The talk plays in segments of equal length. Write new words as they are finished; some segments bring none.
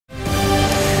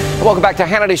Welcome back to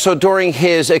Hannity. So during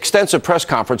his extensive press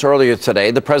conference earlier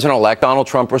today, the president-elect Donald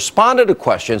Trump responded to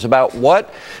questions about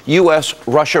what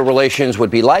U.S.-Russia relations would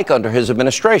be like under his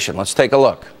administration. Let's take a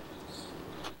look.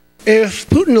 If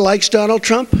Putin likes Donald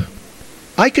Trump,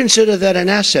 I consider that an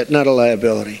asset, not a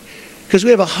liability, because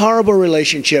we have a horrible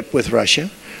relationship with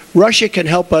Russia. Russia can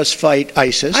help us fight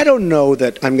ISIS. I don't know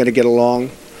that I'm going to get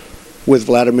along with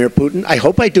Vladimir Putin. I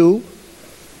hope I do,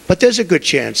 but there's a good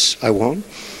chance I won't.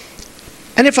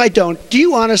 And if I don't, do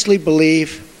you honestly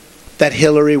believe that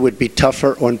Hillary would be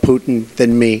tougher on Putin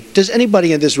than me? Does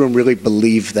anybody in this room really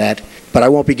believe that? But I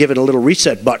won't be given a little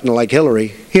reset button like Hillary.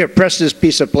 Here, press this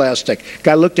piece of plastic.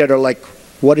 Guy looked at her like,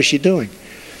 what is she doing?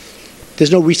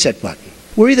 There's no reset button.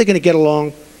 We're either going to get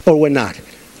along or we're not.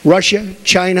 Russia,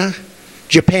 China,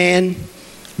 Japan,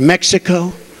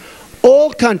 Mexico,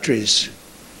 all countries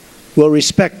will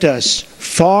respect us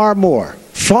far more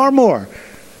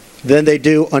than they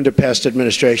do under past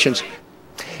administrations.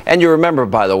 And you remember,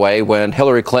 by the way, when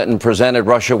Hillary Clinton presented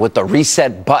Russia with the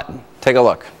reset button. Take a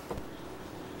look.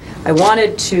 I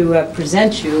wanted to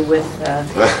present you with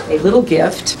a little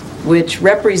gift which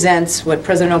represents what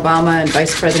President Obama and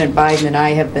Vice President Biden and I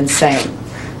have been saying.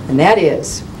 And that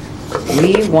is,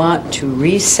 we want to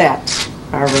reset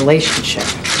our relationship.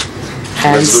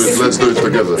 And let's do it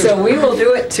together. So we will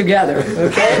do it together,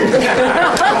 okay?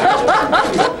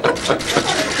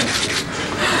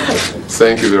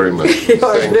 Thank you very much. You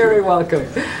are very welcome.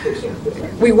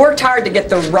 We worked hard to get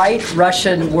the right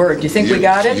Russian word. Do you think we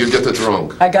got it? You get it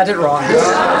wrong. I got it wrong.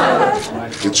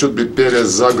 It should be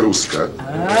перезагрузка.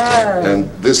 And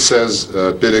this says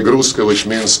перегрузка, which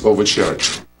means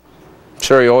overcharge.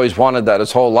 Sure, he always wanted that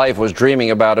his whole life, was dreaming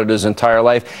about it his entire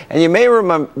life. And you may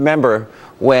remember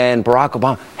when Barack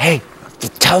Obama, hey,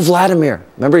 tell Vladimir.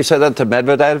 Remember he said that to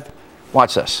Medvedev?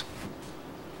 Watch this.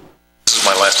 This is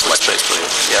my last election.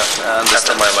 Yeah.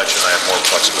 After my election, I have more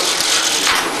flexibility.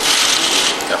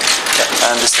 Yeah.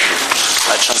 I understand.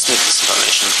 I transmit this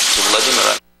information to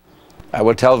Vladimir. I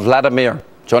would tell Vladimir.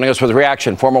 Joining us with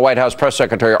reaction, former White House Press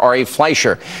Secretary Ari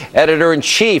Fleischer,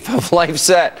 editor-in-chief of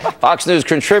Lifeset, Fox News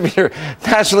contributor,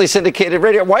 nationally syndicated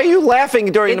radio. Why are you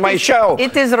laughing during my show?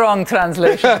 It is wrong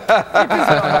translation. It is wrong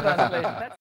translation.